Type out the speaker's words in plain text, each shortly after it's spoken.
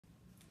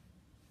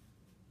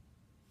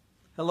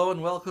Hello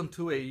and welcome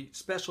to a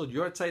special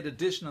Yahrzeit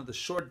edition of the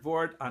short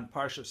Vort on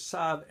Parsha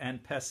Tzav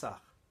and Pesach.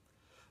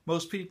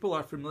 Most people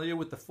are familiar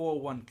with the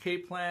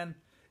 401k plan.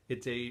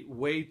 It's a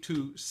way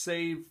to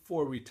save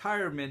for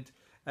retirement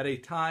at a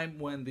time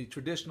when the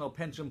traditional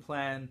pension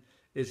plan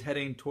is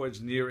heading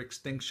towards near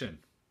extinction.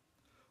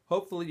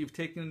 Hopefully you've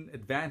taken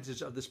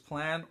advantage of this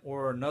plan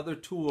or another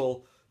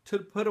tool to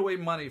put away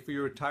money for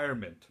your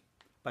retirement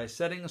by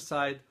setting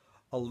aside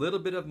a little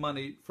bit of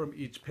money from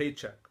each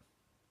paycheck.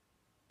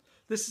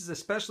 This is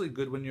especially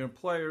good when your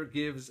employer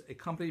gives a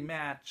company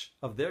match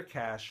of their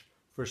cash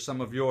for some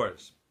of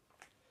yours.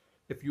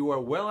 If you are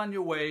well on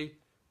your way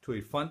to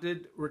a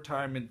funded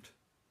retirement,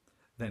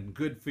 then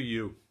good for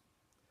you.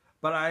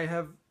 But I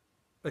have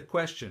a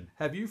question.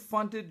 Have you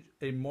funded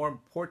a more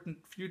important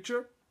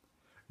future?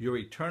 Your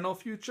eternal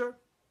future?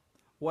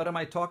 What am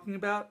I talking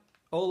about?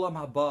 Olam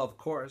haba, of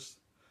course.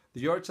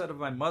 The Yahrzeit of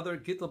my mother,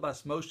 Gittel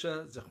Bas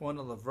Moshe,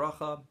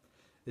 zechus,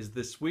 is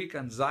this week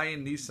on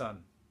Zion Nisan.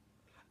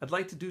 I'd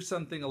like to do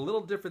something a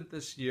little different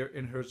this year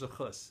in her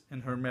zechus,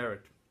 in her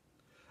merit.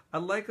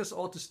 I'd like us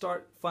all to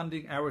start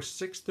funding our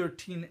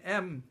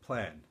 613M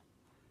plan.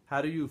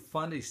 How do you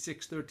fund a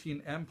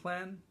 613M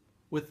plan?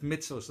 With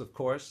mitzvos, of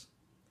course.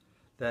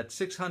 That's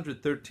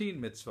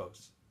 613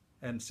 mitzvos.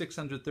 And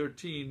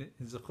 613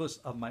 is zechus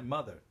of my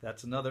mother.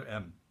 That's another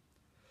M.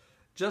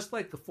 Just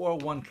like the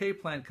 401k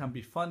plan can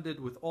be funded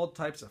with all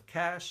types of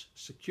cash,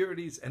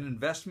 securities, and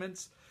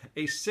investments,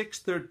 a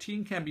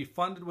 613 can be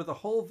funded with a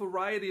whole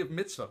variety of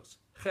mitzvos,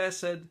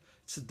 chesed,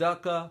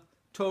 tzedakah,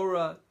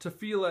 Torah,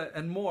 tefillah,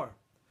 and more.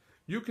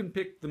 You can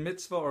pick the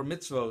mitzvah or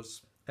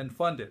mitzvos and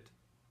fund it,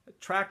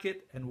 track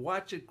it, and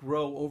watch it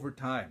grow over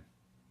time.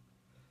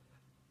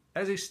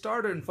 As a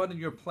starter in funding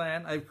your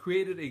plan, I've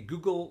created a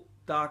Google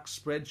Docs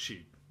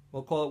spreadsheet.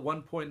 We'll call it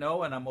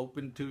 1.0, and I'm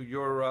open to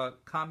your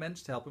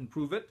comments to help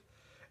improve it.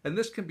 And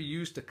this can be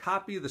used to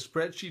copy the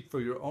spreadsheet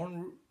for your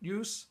own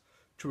use,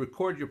 to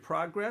record your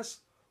progress,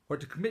 or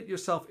to commit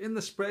yourself in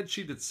the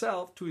spreadsheet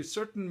itself to a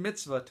certain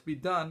mitzvah to be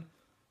done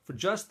for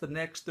just the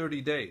next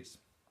 30 days.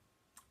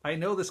 I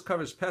know this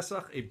covers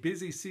Pesach, a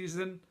busy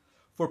season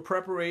for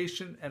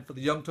preparation and for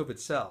the Yom Tov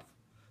itself.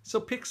 So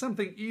pick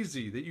something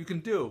easy that you can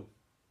do,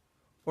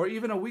 or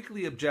even a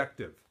weekly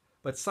objective.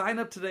 But sign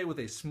up today with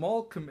a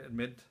small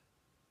commitment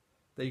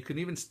that you can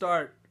even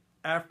start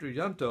after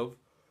Yom Tov,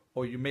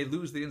 or you may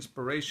lose the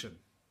inspiration.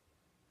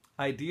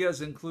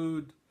 Ideas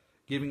include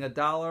giving $1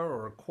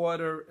 or a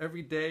quarter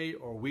every day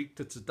or week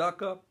to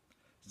tzedakah,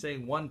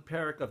 saying 1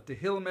 parak of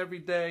Tehillim every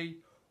day,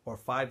 or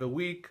 5 a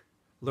week,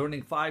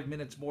 learning 5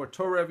 minutes more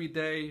Torah every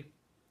day,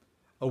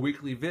 a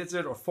weekly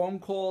visit or phone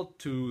call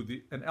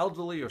to an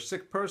elderly or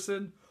sick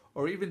person,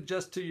 or even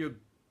just to your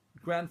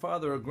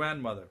grandfather or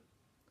grandmother.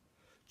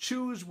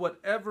 Choose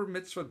whatever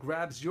mitzvah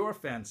grabs your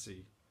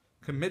fancy.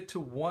 Commit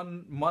to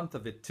 1 month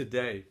of it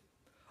today.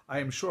 I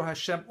am sure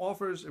Hashem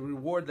offers a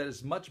reward that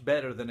is much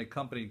better than a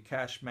company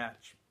cash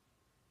match.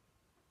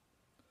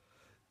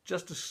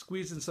 Just to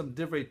squeeze in some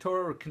divrei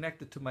Torah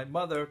connected to my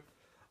mother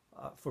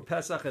for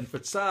Pesach and for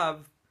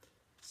Tzav.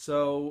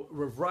 So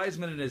Rav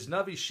Reisman in his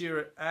Navi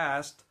Shir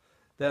asked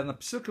that in the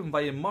Pesukim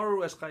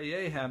Vayimararu As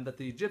Chayehem that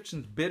the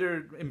Egyptians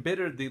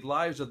embittered the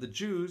lives of the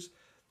Jews.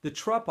 The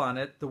trup on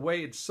it, the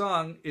way it's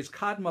sung, is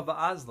Kadma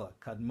V'azla,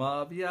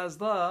 Kadma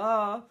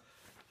V'azla,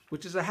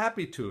 which is a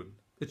happy tune.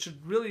 It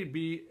should really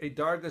be a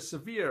Darga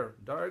Severe,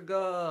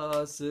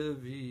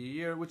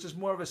 which is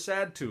more of a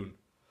sad tune.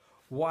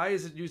 Why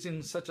is it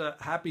using such a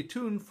happy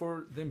tune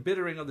for the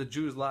embittering of the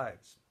Jews'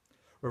 lives?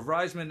 Rav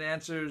Reisman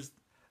answers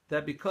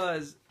that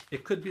because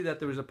it could be that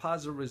there was a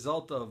positive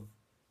result of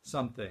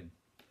something.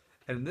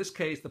 And in this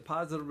case, the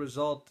positive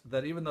result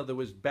that even though there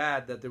was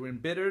bad, that they were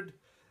embittered,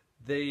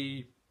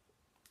 they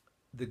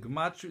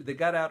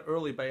got out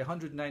early by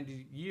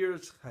 190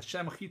 years.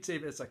 Hashem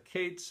chitzev es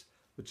akates,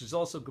 which is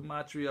also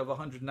gematria of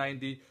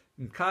 190.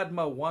 In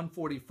Kadma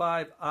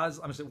 145,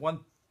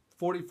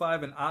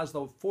 145 and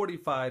Aslo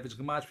 45 is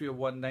gematria of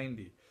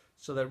 190.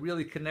 So that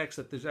really connects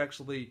that there's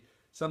actually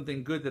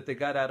something good that they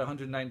got out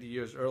 190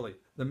 years early.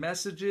 The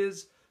message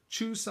is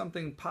choose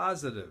something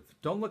positive.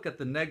 Don't look at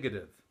the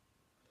negative.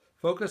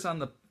 Focus on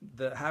the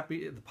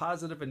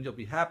positive, and you'll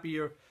be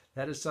happier.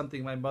 That is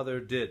something my mother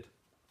did.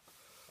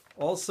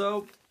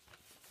 Also,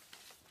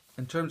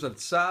 in terms of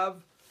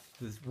Tzav,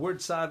 the word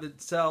Tzav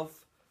itself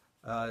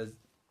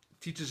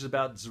teaches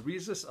about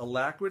zerizus,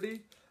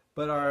 alacrity,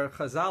 but our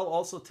Chazal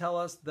also tell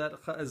us that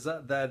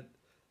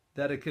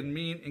it can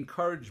mean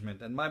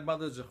encouragement. And my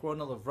mother,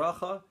 Zechrona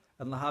Levracha,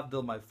 and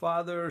Lahavdil, my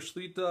father,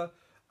 Shlita,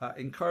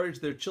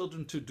 encouraged their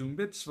children to do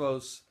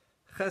mitzvos,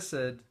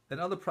 chesed, and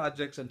other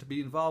projects, and to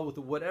be involved with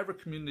whatever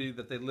community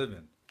that they live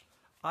in.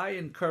 I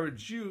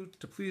encourage you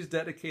to please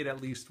dedicate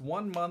at least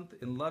 1 month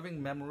in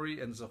loving memory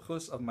and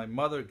zechus of my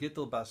mother,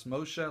 Gittel Bas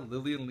Moshe,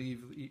 Lillian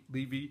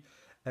Levy,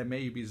 and may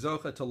you be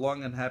zocha to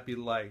long and happy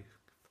life.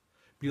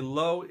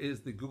 Below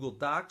is the Google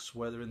Docs,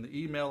 whether in the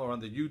email or on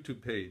the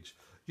YouTube page.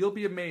 You'll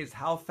be amazed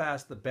how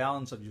fast the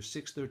balance of your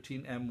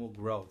 613M will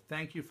grow.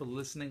 Thank you for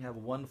listening. Have a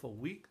wonderful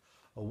week,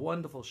 a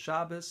wonderful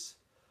Shabbos,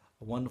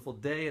 A wonderful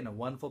day and a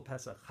wonderful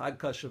Pesach. Chag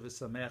Kosher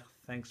v'Sameach.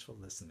 Thanks for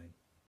listening.